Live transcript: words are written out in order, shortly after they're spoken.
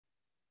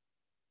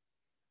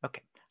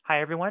Okay.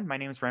 Hi, everyone. My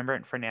name is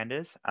Rembrandt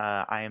Fernandez.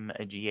 I'm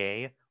a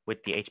GA with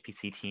the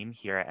HPC team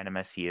here at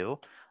NMSU.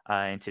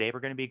 And today we're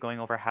going to be going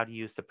over how to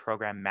use the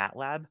program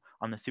Matlab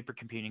on the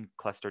supercomputing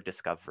cluster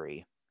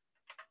discovery.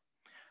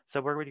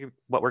 So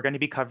what we're going to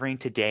be covering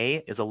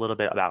today is a little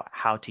bit about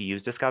how to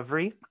use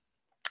discovery.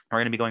 We're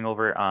going to be going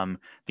over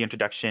the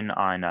introduction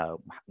on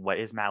what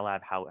is Matlab,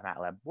 how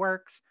Matlab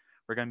works.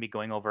 We're going to be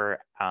going over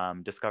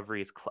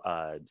Discovery's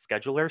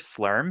scheduler,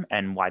 Slurm,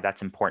 and why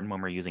that's important when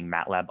we're using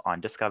Matlab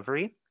on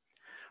Discovery.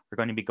 We're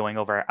going to be going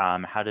over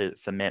how to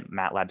submit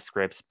MATLAB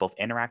scripts both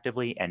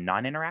interactively and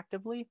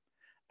non-interactively.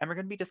 And we're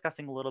going to be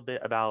discussing a little bit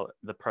about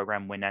the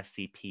program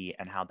WinSCP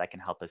and how that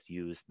can help us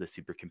use the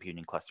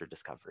supercomputing cluster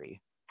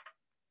discovery.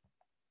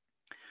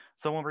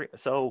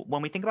 So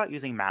when we think about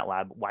using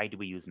MATLAB, why do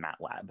we use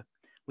MATLAB?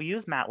 We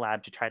use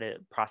MATLAB to try to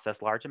process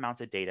large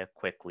amounts of data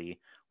quickly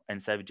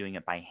instead of doing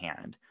it by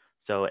hand.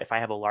 So if I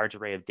have a large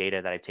array of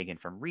data that I've taken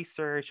from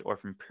research or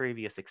from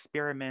previous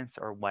experiments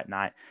or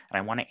whatnot, and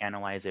I want to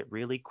analyze it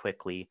really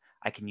quickly,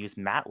 I can use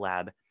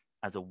MATLAB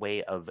as a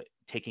way of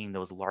taking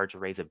those large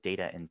arrays of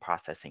data and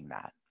processing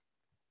that.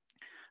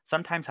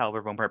 Sometimes,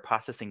 however, when we're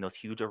processing those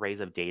huge arrays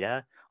of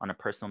data on a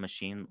personal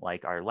machine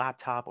like our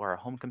laptop or a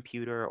home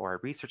computer or a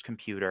research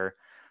computer,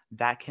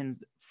 that can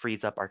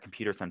freeze up our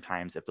computer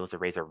sometimes if those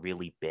arrays are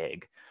really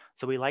big.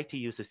 So we like to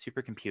use a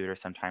supercomputer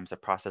sometimes to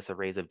process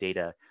arrays of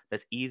data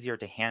that's easier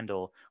to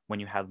handle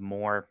when you have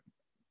more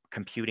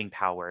computing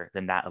power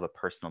than that of a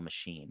personal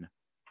machine.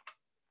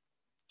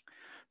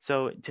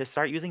 So to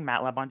start using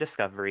MATLAB on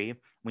Discovery,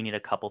 we need a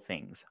couple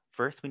things.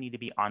 First, we need to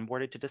be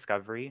onboarded to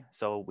Discovery.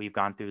 So we've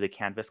gone through the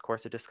Canvas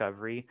course of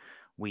Discovery.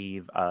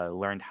 We've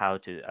learned how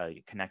to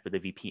connect with a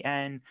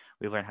VPN.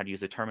 We've learned how to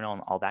use a terminal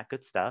and all that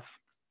good stuff.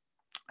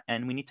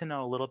 And we need to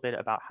know a little bit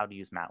about how to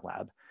use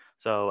MATLAB.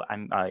 So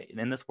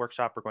in this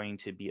workshop, we're going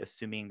to be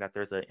assuming that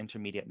there's an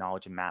intermediate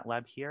knowledge in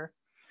MATLAB here.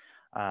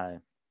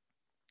 And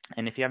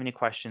if you have any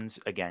questions,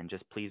 again,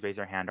 just please raise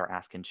your hand or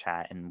ask in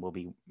chat, and we'll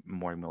be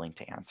more than willing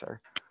to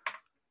answer.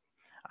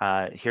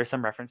 Here's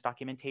some reference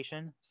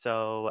documentation.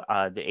 So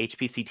the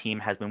HPC team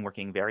has been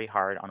working very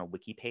hard on a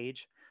wiki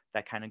page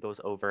that kind of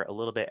goes over a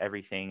little bit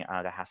everything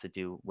that has to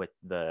do with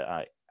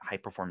the high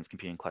performance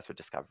computing cluster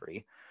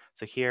discovery.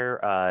 So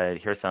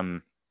here's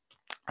some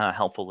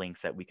helpful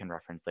links that we can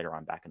reference later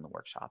on back in the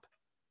workshop.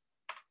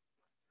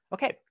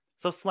 Okay,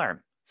 so Slurm.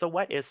 So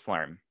what is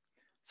Slurm?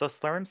 So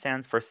Slurm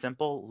stands for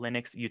Simple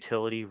Linux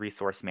Utility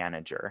Resource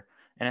Manager.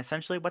 And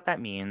essentially what that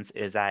means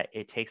is that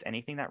it takes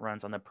anything that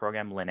runs on the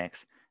program Linux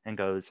and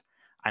goes,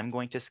 I'm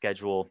going to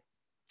schedule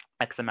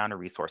X amount of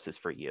resources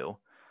for you.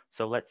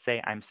 So let's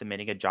say I'm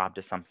submitting a job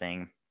to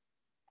something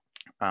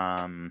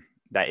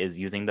that is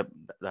using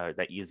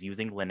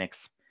Linux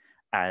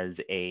as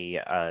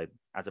a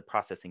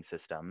processing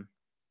system,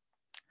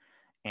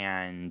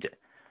 and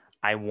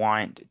I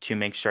want to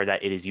make sure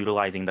that it is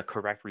utilizing the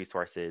correct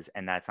resources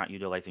and that's not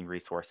utilizing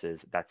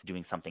resources that's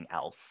doing something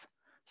else.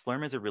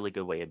 Slurm is a really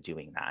good way of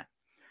doing that.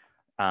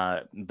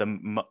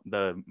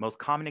 The most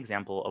common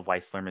example of why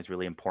Slurm is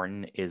really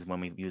important is when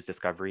we use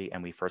Discovery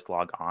and we first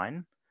log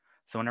on.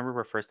 So whenever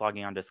we're first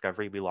logging on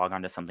Discovery, we log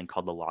on to something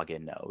called the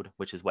login node,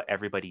 which is what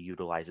everybody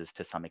utilizes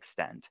to some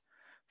extent.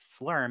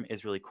 Slurm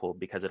is really cool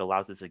because it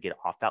allows us to get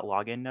off that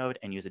login node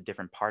and use a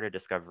different part of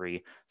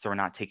Discovery, so we're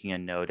not taking a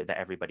node that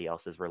everybody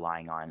else is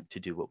relying on to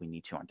do what we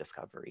need to on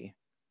Discovery.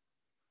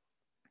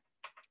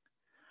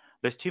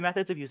 There's two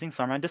methods of using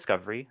Slurm on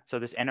Discovery. So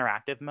there's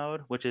interactive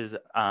mode, which is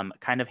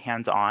kind of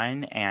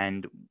hands-on,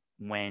 and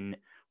when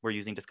we're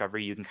using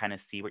Discovery, you can kind of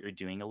see what you're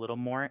doing a little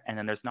more. And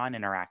then there's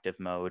non-interactive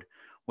mode,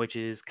 which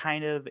is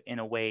kind of, in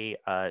a way,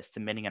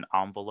 submitting an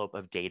envelope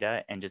of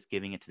data and just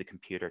giving it to the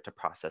computer to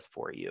process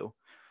for you.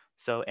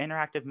 So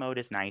interactive mode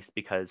is nice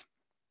because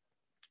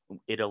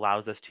it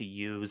allows us to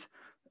use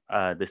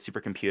the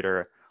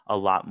supercomputer a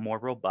lot more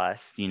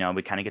robust. We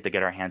kind of get to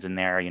get our hands in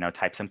there,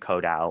 type some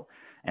code out,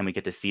 and we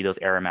get to see those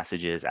error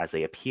messages as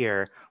they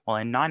appear. While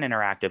in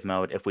non-interactive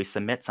mode, if we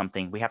submit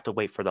something, we have to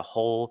wait for the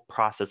whole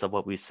process of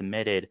what we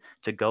submitted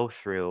to go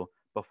through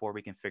before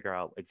we can figure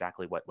out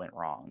exactly what went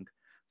wrong.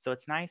 So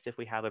it's nice if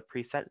we have a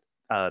preset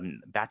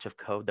batch of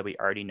code that we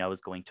already know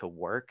is going to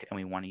work and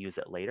we want to use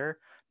it later.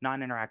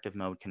 Non-interactive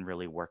mode can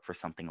really work for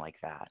something like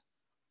that.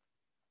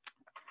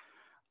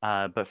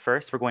 But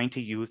first, we're going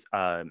to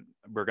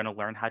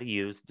learn how to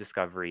use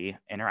Discovery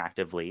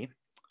interactively.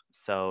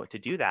 So to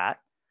do that,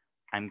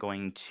 I'm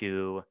going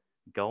to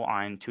go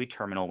on to a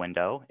terminal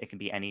window. It can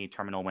be any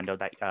terminal window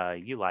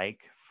that you like.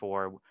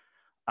 For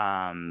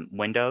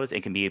Windows,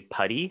 it can be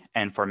PuTTY,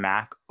 and for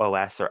Mac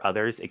OS or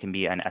others, it can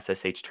be an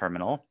SSH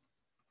terminal.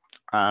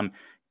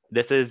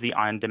 This is the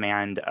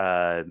on-demand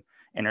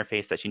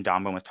interface that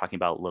Shindamba was talking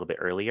about a little bit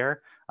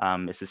earlier.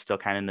 This is still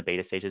kind of in the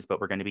beta stages,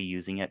 but we're going to be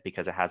using it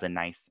because it has a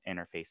nice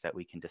interface that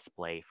we can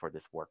display for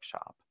this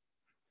workshop.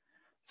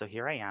 So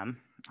here I am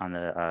on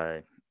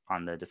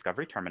the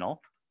Discovery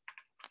terminal.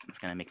 I'm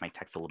just going to make my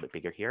text a little bit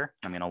bigger here.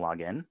 I'm going to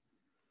log in.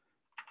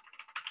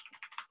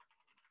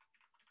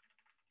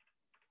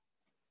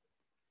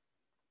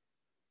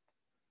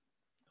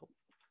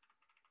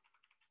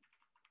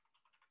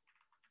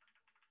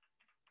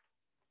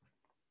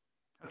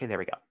 Okay, there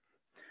we go.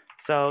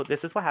 So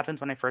this is what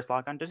happens when I first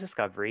log on to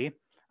Discovery.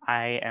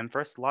 I am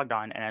first logged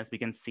on, and as we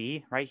can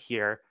see right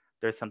here,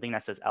 there's something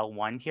that says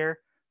L1 here.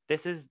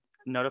 This is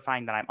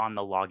notifying that I'm on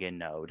the login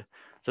node.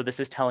 So this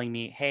is telling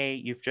me, hey,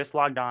 you've just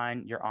logged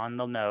on, you're on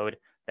the node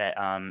that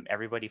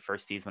everybody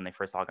first sees when they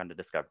first log on to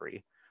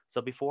Discovery.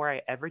 So before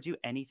I ever do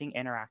anything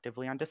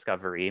interactively on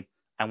Discovery,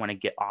 I want to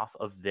get off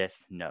of this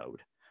node.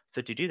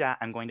 So to do that,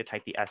 I'm going to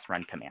type the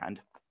srun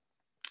command.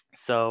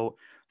 So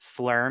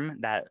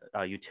Slurm, that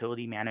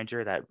utility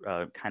manager that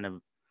kind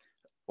of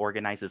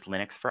organizes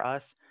Linux for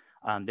us,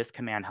 this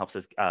command helps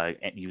us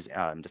use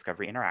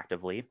Discovery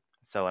interactively.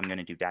 So I'm going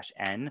to do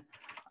 -n.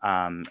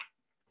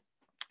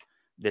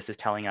 This is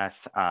telling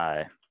us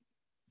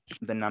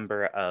the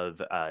number of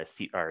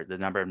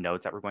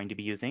nodes that we're going to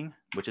be using,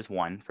 which is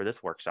 1 for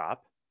this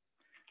workshop.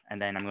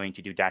 And then I'm going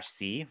to do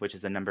 -c, which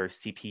is the number of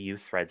CPU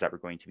threads that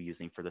we're going to be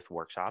using for this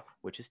workshop,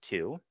 which is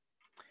 2.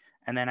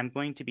 And then I'm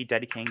going to be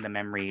dedicating the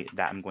memory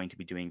that I'm going to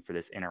be doing for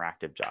this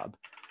interactive job.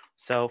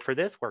 So for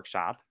this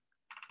workshop,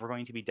 we're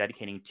going to be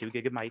dedicating 2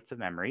 gigabytes of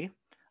memory.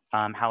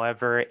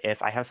 However,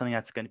 if I have something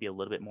that's going to be a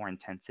little bit more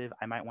intensive,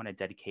 I might want to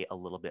dedicate a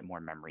little bit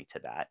more memory to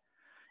that.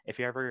 If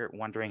you're ever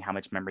wondering how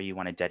much memory you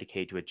want to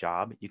dedicate to a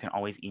job, you can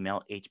always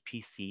email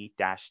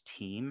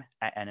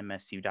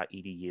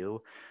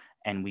hpc-team@nmsu.edu,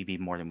 and we'd be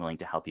more than willing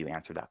to help you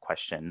answer that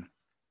question.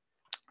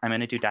 I'm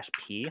going to do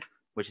 -p,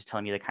 which is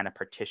telling me the kind of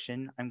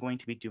partition I'm going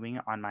to be doing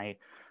on my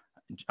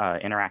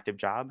interactive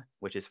job,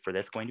 which is for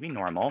this going to be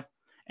normal.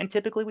 And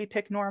typically we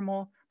pick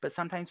normal, but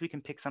sometimes we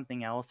can pick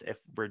something else if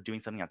we're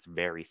doing something that's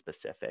very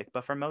specific.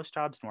 But for most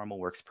jobs, normal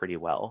works pretty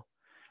well.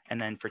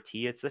 And then for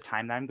T, it's the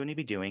time that I'm going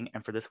to be doing.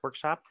 And for this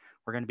workshop,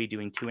 we're going to be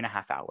doing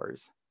 2.5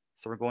 hours.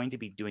 So we're going to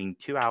be doing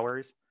 2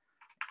 hours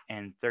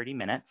and 30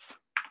 minutes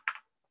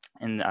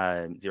in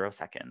 0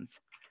 seconds.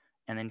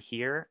 And then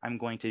here, I'm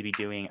going to be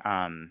doing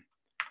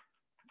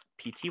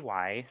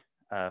pty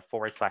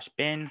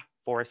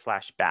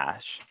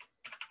 /bin/bash.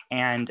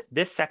 And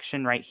this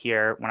section right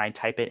here, when I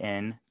type it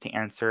in to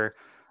answer,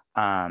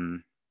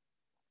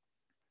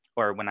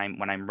 or when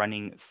I'm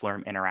running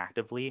Slurm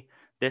interactively,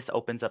 this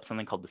opens up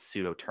something called the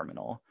sudo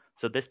terminal.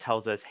 So this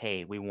tells us,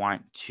 hey, we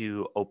want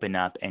to open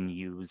up and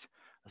use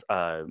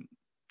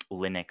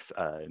Linux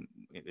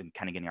and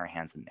kind of getting our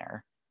hands in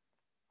there.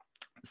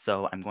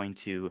 So I'm going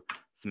to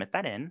submit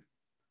that in.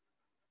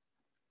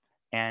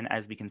 And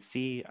as we can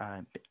see,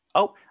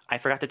 oh, I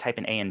forgot to type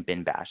in A in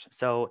bin bash.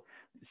 So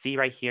see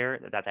right here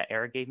that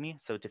error gave me.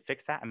 So to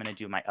fix that, I'm going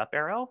to do my up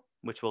arrow,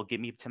 which will get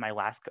me to my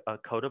last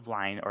code of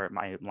line, or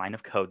my line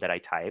of code that I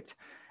typed.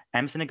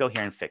 I'm just going to go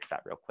here and fix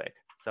that real quick.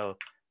 So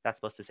that's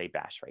supposed to say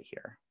bash right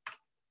here.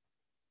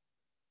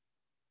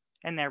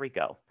 And there we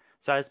go.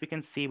 So as we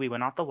can see, we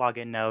went off the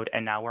login node,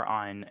 and now we're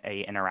on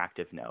a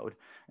interactive node.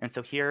 And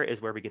so here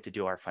is where we get to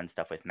do our fun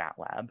stuff with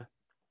Matlab.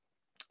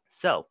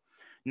 So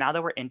now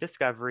that we're in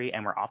Discovery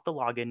and we're off the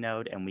login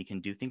node and we can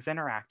do things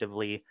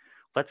interactively,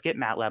 let's get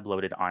Matlab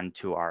loaded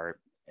onto our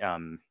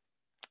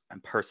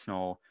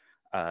personal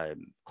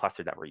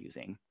cluster that we're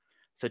using.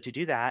 So to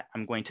do that,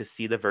 I'm going to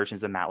see the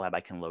versions of Matlab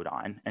I can load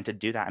on. And to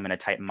do that, I'm going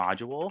to type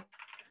module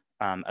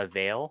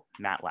avail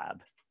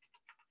Matlab.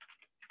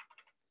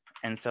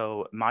 And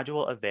so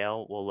module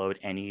avail will load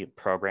any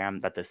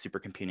program that the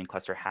supercomputing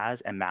cluster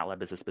has, and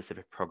Matlab is a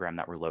specific program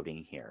that we're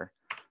loading here.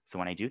 So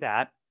when I do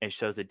that, it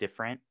shows the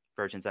different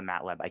versions of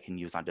Matlab I can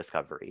use on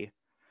Discovery.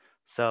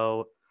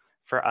 So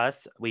for us,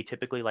 we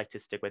typically like to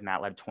stick with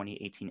Matlab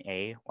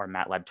 2018A or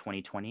Matlab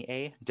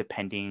 2020A,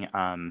 depending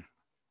on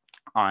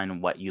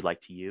what you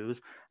like to use.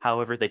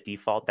 However, the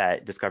default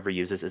that Discovery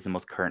uses is the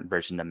most current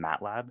version of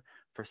Matlab.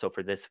 So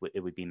for this, it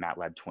would be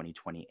Matlab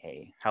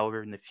 2020A.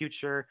 However, in the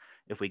future,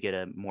 if we get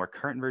a more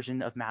current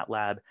version of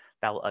Matlab,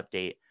 that will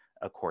update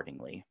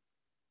accordingly.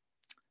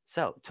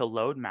 So to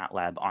load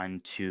Matlab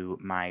onto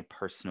my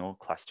personal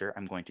cluster,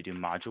 I'm going to do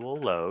module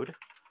load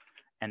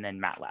and then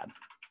Matlab.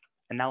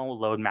 And that will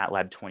load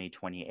Matlab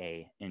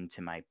 2020A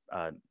into my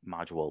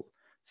module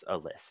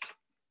list.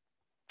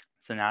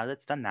 So now that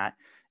it's done that,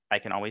 I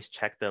can always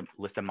check the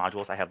list of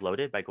modules I have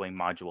loaded by going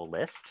module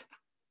list.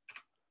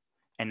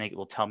 And it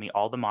will tell me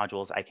all the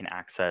modules I can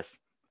access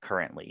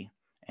currently.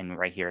 And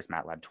right here is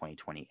Matlab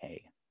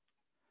 2020A.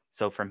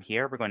 So from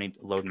here, we're going to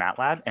load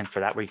Matlab. And for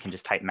that, we can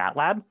just type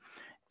Matlab.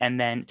 And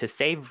then to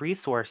save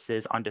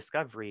resources on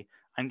Discovery,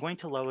 I'm going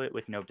to load it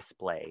with no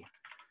display.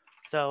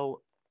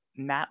 So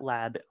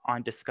Matlab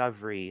on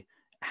Discovery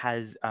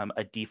has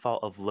a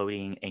default of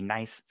loading a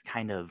nice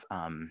kind of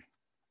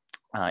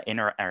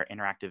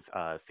interactive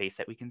face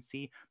that we can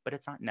see, but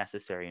it's not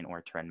necessary in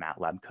order to run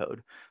Matlab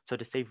code. So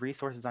to save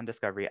resources on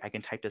Discovery, I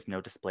can type this no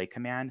display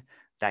command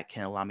that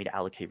can allow me to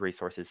allocate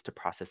resources to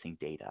processing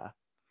data.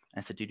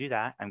 And so to do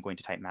that, I'm going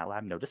to type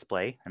Matlab no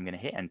display. I'm going to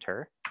hit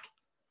enter.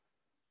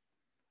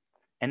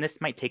 And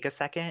this might take a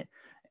second.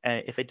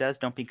 If it does,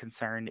 don't be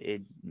concerned.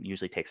 It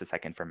usually takes a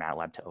second for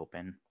Matlab to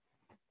open.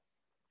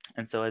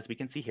 And so as we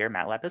can see here,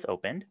 Matlab is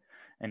opened,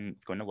 and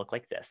it's going to look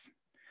like this.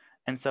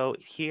 And so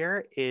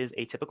here is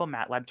a typical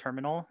Matlab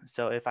terminal.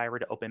 So if I were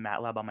to open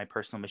Matlab on my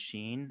personal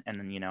machine, and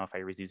then, if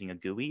I was using a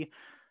GUI,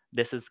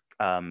 this is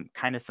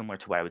kind of similar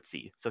to what I would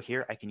see. So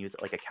here I can use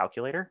it like a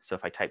calculator. So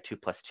if I type 2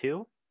 plus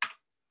 2,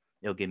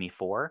 it'll give me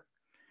 4.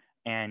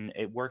 And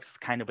it works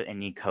kind of with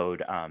any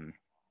code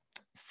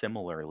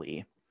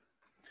similarly.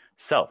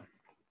 So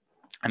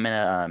I'm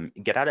going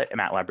to get out of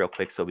MATLAB real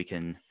quick so we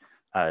can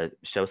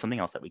show something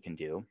else that we can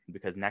do,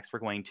 because next we're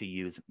going to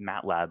use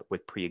MATLAB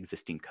with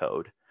pre-existing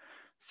code.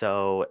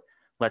 So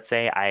let's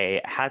say I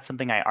had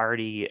something I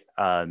already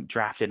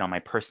drafted on my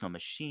personal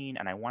machine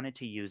and I wanted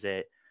to use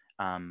it,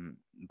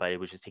 but it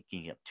was just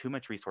taking up too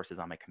much resources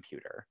on my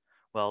computer.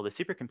 Well, the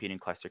supercomputing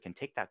cluster can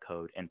take that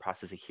code and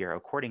process it here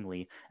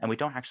accordingly, and we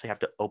don't actually have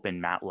to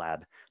open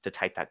MATLAB to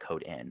type that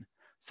code in.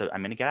 So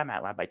I'm going to get out of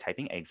MATLAB by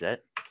typing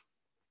exit.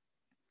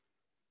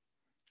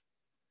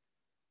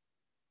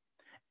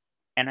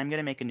 And I'm going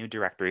to make a new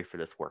directory for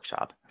this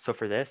workshop. So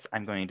for this,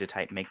 I'm going to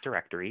type make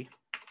directory,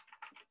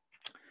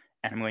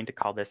 and I'm going to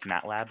call this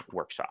MATLAB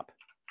workshop.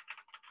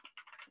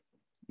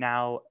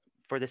 Now,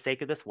 for the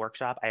sake of this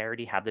workshop, I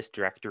already have this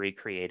directory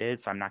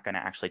created, so I'm not going to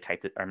actually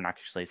type it, or I'm not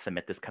actually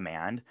submit this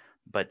command,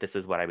 but this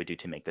is what I would do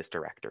to make this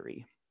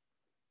directory.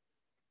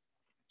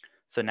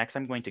 So next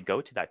I'm going to go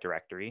to that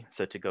directory.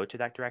 So to go to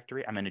that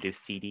directory, I'm going to do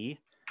cd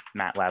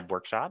MATLAB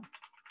workshop,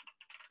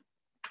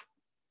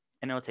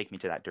 and it'll take me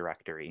to that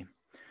directory.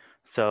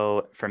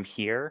 So from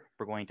here,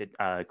 we're going to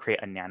create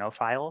a nano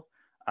file.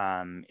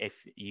 If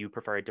you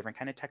prefer a different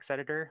kind of text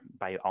editor,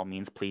 by all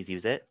means, please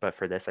use it. But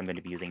for this, I'm going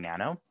to be using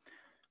nano.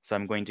 So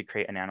I'm going to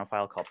create a nano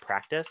file called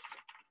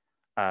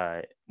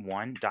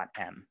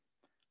practice1.m.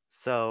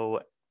 So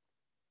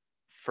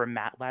for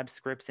MATLAB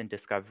scripts in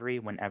Discovery,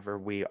 whenever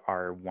we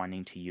are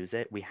wanting to use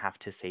it, we have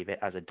to save it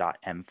as a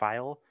 .m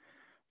file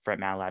for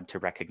MATLAB to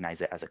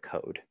recognize it as a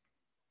code.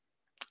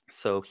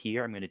 So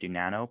here I'm going to do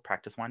nano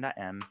practice1.m,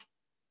 and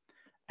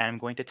I'm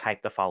going to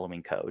type the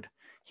following code.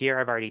 Here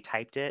I've already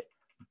typed it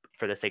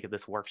for the sake of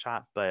this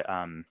workshop, but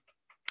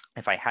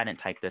if I hadn't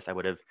typed this, I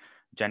would have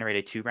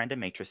generated 2 random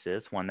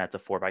matrices, one that's a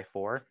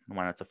 4x4 and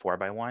one that's a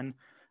 4x1,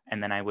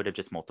 and then I would have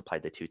just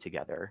multiplied the 2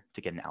 together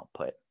to get an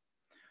output.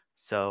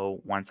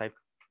 So once I've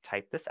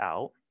typed this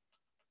out,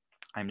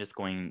 I'm just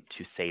going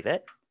to save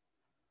it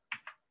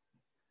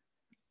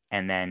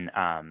and then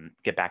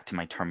get back to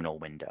my terminal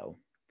window.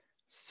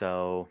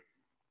 So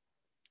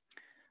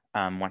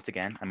once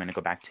again, I'm going to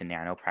go back to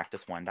nano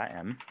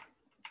practice1.m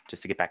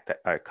just to get back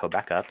the code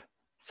back up.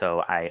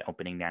 So I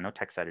opening nano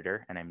text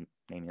editor, and I'm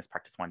naming this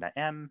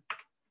practice1.m,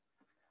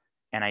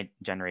 and I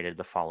generated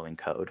the following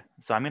code.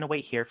 So I'm going to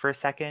wait here for a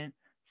second,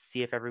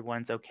 see if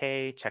everyone's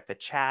okay, check the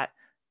chat,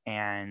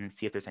 and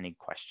see if there's any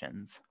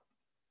questions.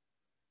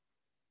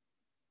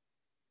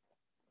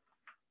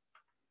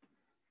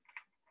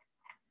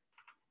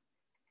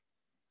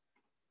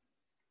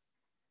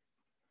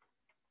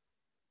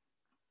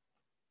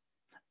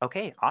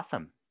 Okay,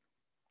 awesome.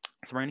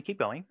 So we're going to keep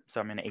going. So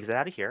I'm going to exit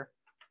out of here.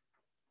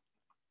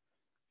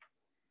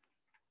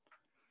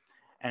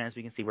 And as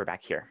we can see, we're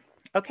back here.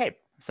 Okay,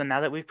 so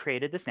now that we've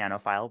created this nano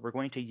file, we're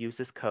going to use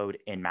this code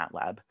in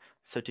MATLAB.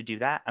 So to do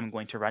that, I'm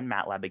going to run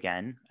MATLAB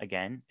again.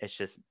 Again, it's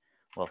just,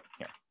 well,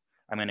 here.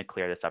 I'm going to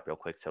clear this up real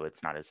quick so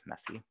it's not as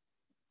messy.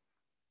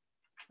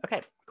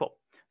 Okay, cool.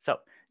 So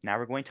now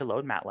we're going to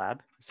load MATLAB.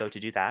 So to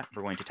do that,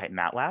 we're going to type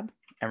MATLAB,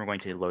 and we're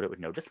going to load it with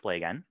no display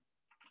again.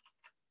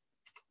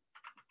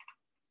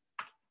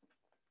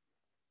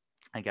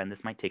 Again,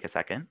 this might take a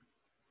second.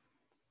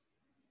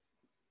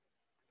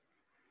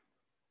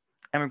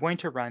 And we're going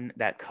to run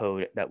that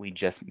code that we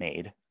just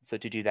made. So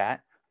to do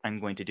that,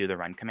 I'm going to do the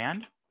run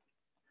command,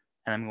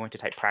 and I'm going to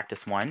type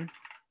practice1.m.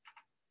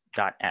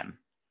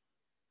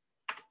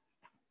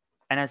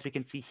 And as we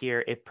can see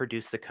here, it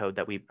produced the code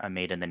that we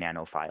made in the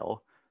nano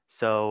file.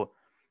 So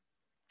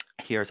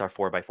here's our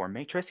 4x4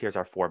 matrix, here's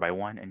our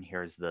 4x1, and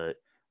here's the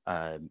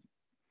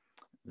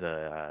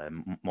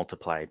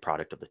multiplied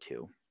product of the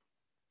 2.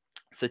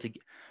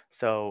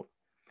 So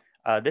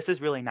this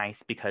is really nice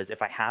because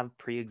if I have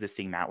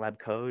pre-existing MATLAB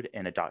code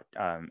in a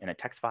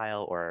text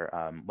file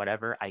or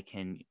whatever, I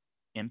can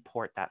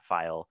import that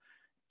file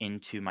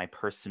into my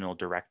personal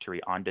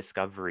directory on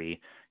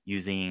Discovery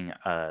using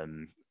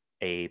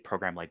a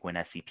program like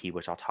WinSCP,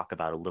 which I'll talk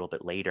about a little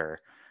bit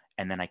later.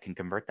 And then I can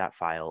convert that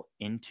file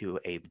into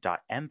a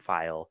 .m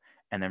file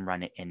and then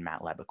run it in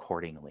MATLAB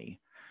accordingly.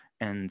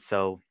 And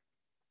so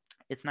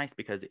it's nice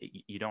because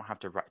you don't have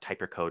to type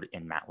your code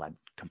in MATLAB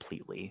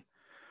completely.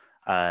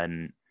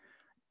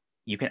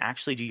 You can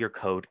actually do your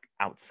code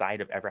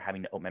outside of ever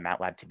having to open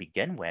MATLAB to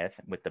begin with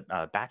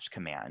the batch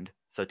command.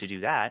 So to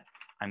do that,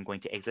 I'm going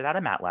to exit out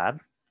of MATLAB.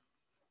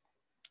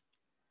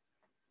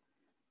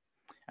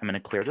 I'm going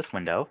to clear this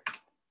window.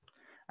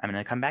 I'm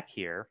going to come back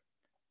here.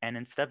 And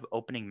instead of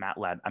opening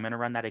MATLAB, I'm going to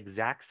run that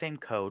exact same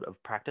code of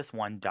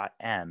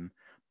practice1.m,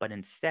 but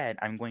instead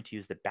I'm going to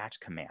use the batch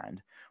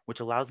command, which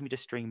allows me to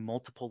string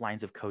multiple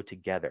lines of code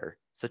together.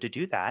 So to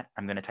do that,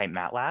 I'm going to type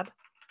MATLAB.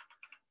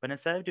 But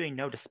instead of doing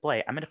no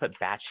display, I'm going to put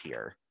batch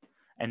here.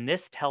 And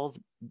this tells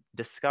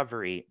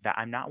Discovery that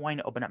I'm not wanting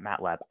to open up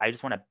MATLAB. I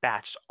just want to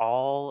batch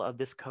all of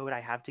this code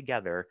I have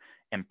together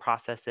and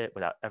process it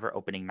without ever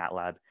opening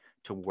MATLAB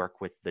to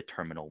work with the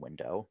terminal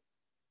window.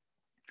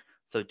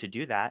 So to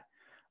do that,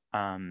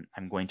 I'm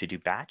going to do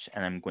batch,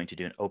 and I'm going to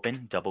do an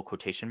open double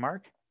quotation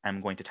mark.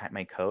 I'm going to type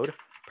my code,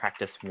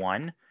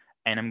 practice1,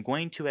 and I'm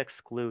going to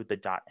exclude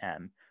the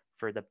 .m.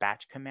 For the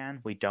batch command,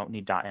 we don't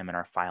need .m in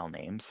our file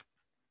names.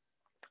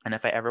 And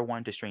if I ever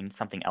wanted to string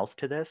something else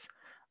to this,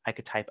 I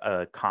could type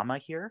a comma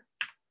here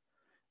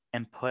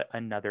and put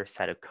another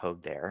set of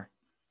code there.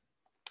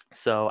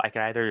 So I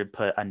could either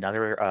put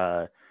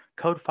another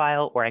code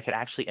file, or I could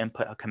actually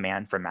input a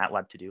command from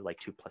Matlab to do like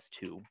 2 +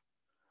 2,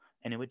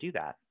 and it would do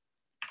that.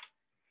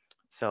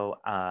 So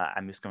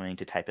I'm just going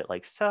to type it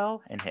like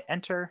so and hit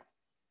enter.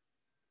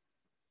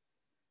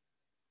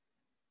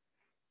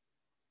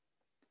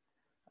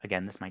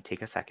 Again, this might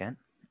take a second.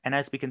 And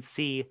as we can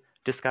see,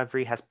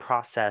 Discovery has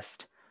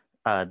processed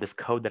this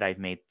code that I've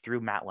made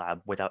through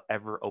Matlab without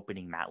ever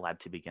opening Matlab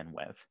to begin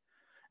with.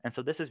 And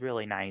so this is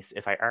really nice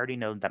if I already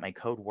know that my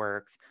code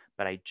works,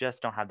 but I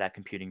just don't have that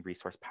computing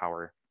resource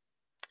power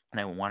and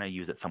I want to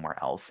use it somewhere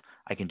else.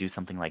 I can do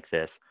something like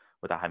this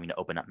without having to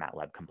open up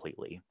Matlab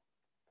completely.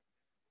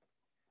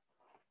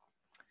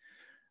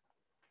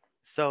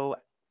 So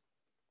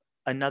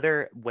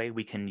another way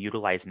we can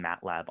utilize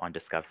Matlab on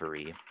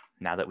Discovery,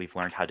 now that we've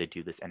learned how to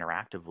do this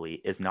interactively,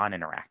 is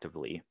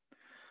non-interactively.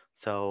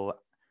 So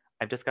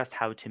I've discussed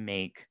how to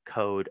make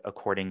code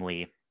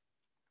accordingly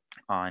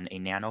on a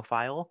nano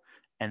file,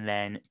 and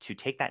then to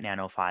take that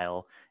nano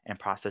file and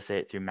process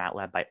it through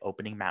Matlab by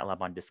opening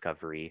Matlab on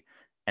Discovery,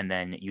 and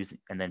then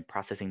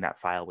processing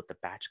that file with the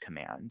batch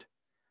command.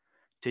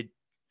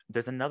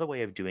 There's another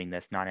way of doing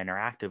this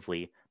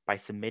non-interactively by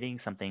submitting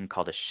something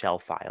called a shell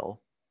file.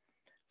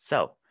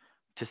 So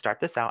to start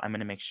this out, I'm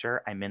going to make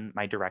sure I'm in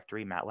my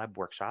directory MATLAB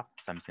workshop.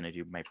 So I'm just going to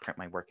do print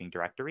my working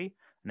directory.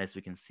 And as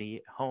we can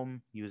see,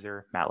 home,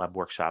 user, MATLAB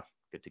workshop,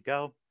 good to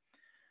go.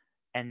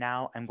 And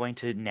now I'm going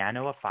to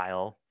nano a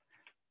file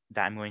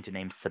that I'm going to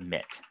name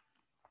submit.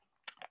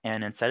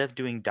 And instead of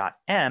doing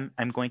 .m,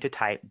 I'm going to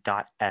type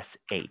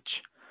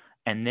 .sh.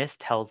 And this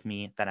tells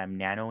me that I'm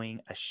nanoing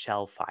a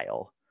shell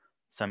file.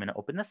 So I'm going to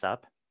open this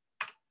up.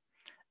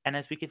 And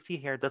as we can see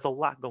here, there's a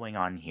lot going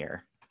on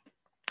here.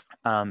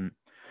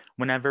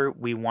 Whenever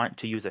we want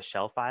to use a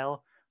shell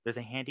file, there's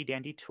a handy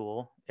dandy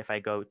tool. If I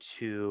go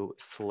to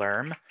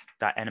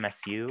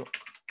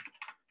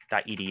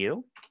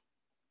slurm.nmsu.edu,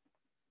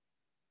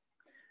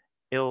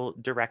 it'll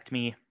direct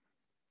me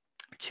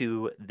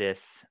to this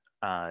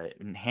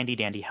handy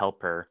dandy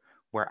helper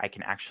where I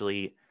can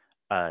actually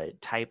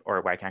type,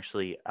 or where I can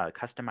actually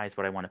customize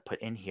what I want to put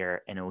in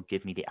here, and it will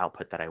give me the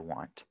output that I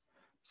want.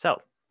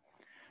 So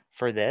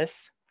for this,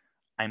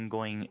 I'm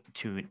going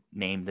to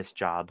name this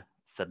job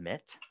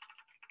submit.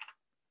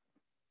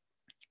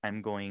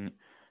 I'm going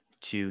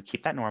to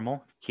keep that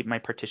normal, keep my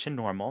partition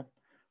normal.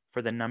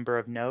 For the number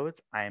of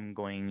nodes, I'm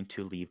going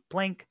to leave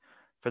blank.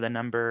 For the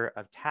number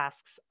of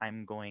tasks,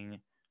 I'm going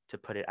to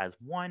put it as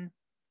 1.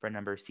 For a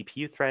number of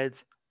CPU threads,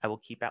 I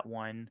will keep at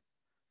 1.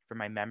 For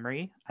my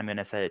memory, I'm going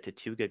to set it to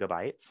 2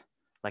 GB,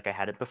 like I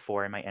had it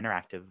before in my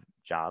interactive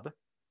job.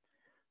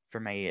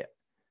 For my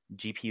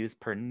GPUs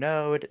per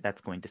node,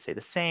 that's going to stay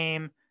the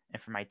same.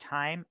 And for my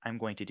time, I'm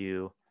going to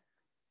do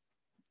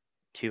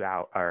 2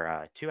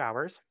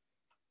 hours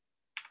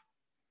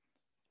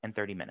and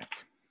 30 minutes.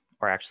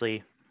 Or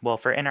actually, well,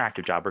 for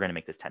interactive job, we're going to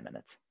make this 10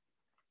 minutes.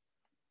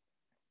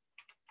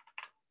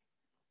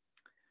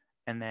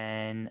 And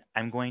then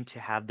I'm going to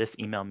have this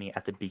email me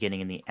at the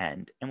beginning and the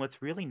end. And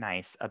what's really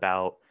nice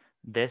about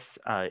this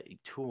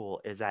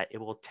tool is that it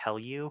will tell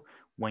you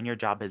when your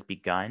job has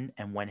begun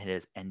and when it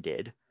has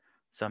ended.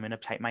 So I'm going to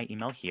type my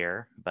email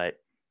here, but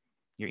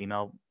your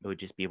email would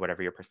just be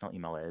whatever your personal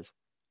email is.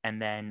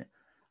 And then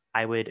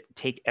I would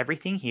take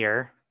everything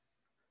here,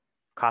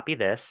 copy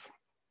this,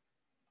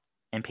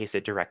 and paste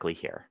it directly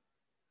here.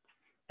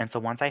 And so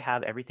once I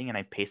have everything and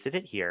I pasted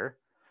it here,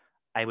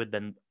 I would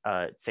then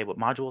say what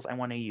modules I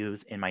want to use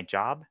in my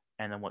job,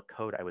 and then what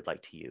code I would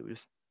like to use.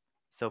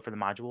 So for the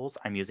modules,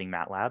 I'm using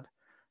MATLAB.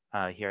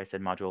 Here I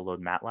said module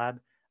load MATLAB.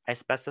 I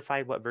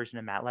specified what version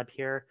of MATLAB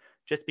here,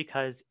 just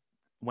because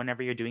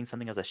whenever you're doing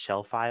something as a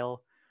shell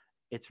file,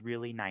 it's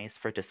really nice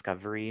for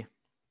Discovery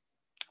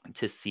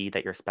to see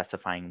that you're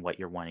specifying what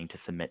you're wanting to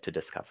submit to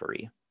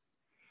Discovery.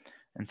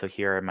 And so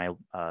here are my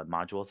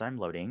modules I'm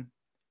loading.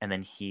 And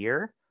then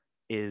here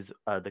is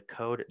the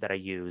code that I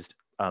used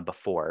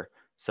before.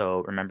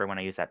 So remember when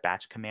I used that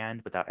batch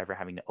command without ever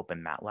having to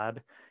open MATLAB?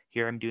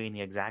 Here I'm doing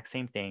the exact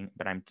same thing,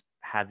 but I'm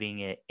having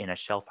it in a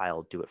shell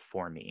file do it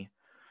for me.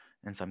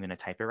 And so I'm going to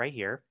type it right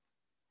here.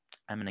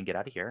 I'm going to get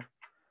out of here.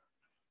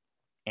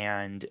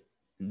 And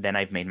then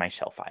I've made my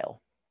shell file.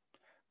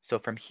 So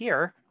from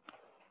here,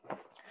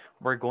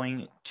 we're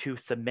going to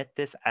submit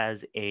this as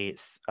a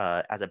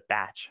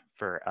batch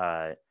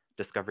for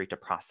Discovery to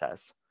process.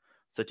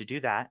 So to do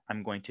that,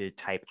 I'm going to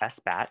type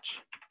sbatch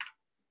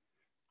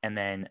and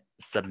then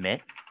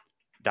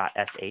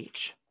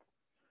submit.sh.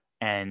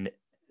 And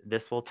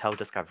this will tell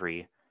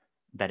Discovery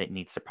that it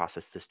needs to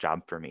process this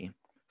job for me.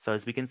 So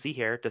as we can see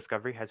here,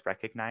 Discovery has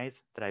recognized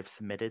that I've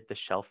submitted the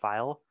shell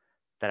file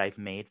that I've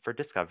made for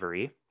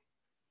Discovery.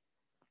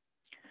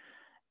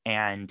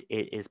 and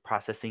it is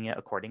processing it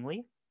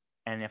accordingly.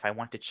 And if I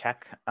want to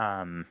check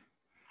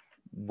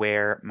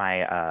where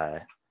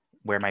my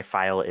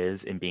file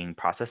is in being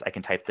processed, I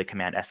can type the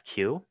command sq,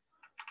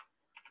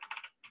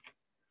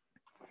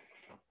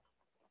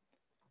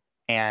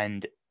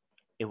 and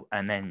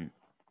then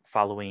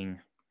following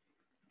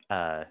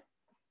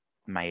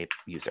my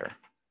user.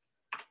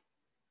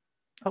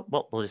 Oh,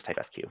 well, we'll just type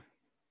sq.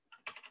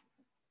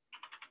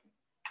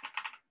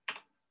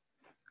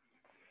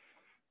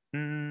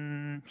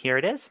 Here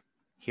it is.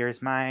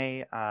 Here's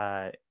my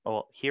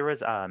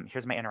here's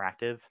my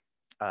interactive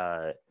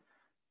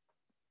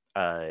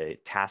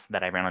task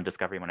that I ran on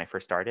Discovery when I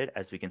first started.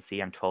 As we can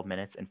see, I'm 12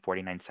 minutes and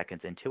 49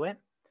 seconds into it.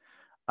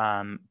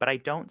 But I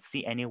don't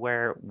see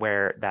anywhere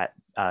where that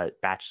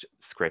batch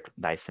script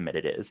that I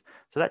submitted is.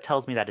 So that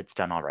tells me that it's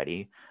done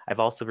already. I've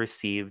also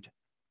received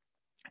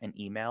an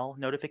email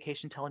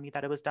notification telling me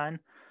that it was done.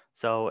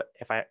 So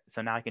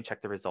now I can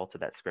check the results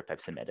of that script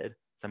I've submitted.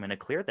 So I'm going to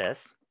clear this,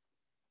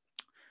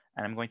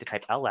 and I'm going to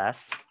type ls.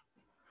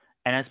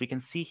 And as we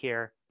can see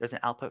here, there's an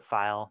output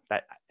file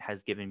that has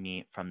given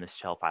me from this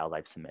shell file that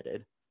I've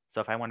submitted.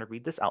 So if I want to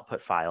read this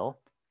output file,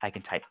 I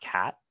can type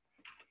cat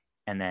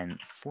and then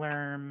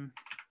slurm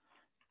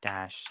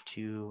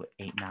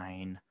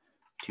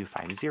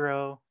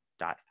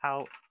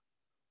 -289.250.out.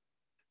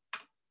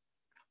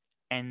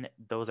 And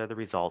those are the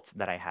results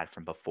that I had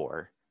from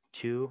before.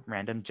 2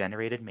 random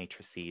generated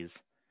matrices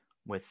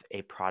with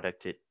a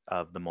product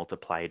of the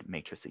multiplied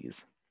matrices.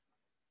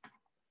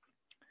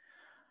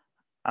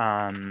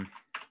 So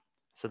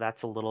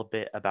that's a little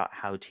bit about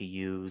how to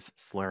use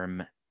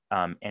Slurm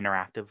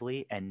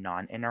interactively and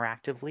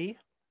non-interactively.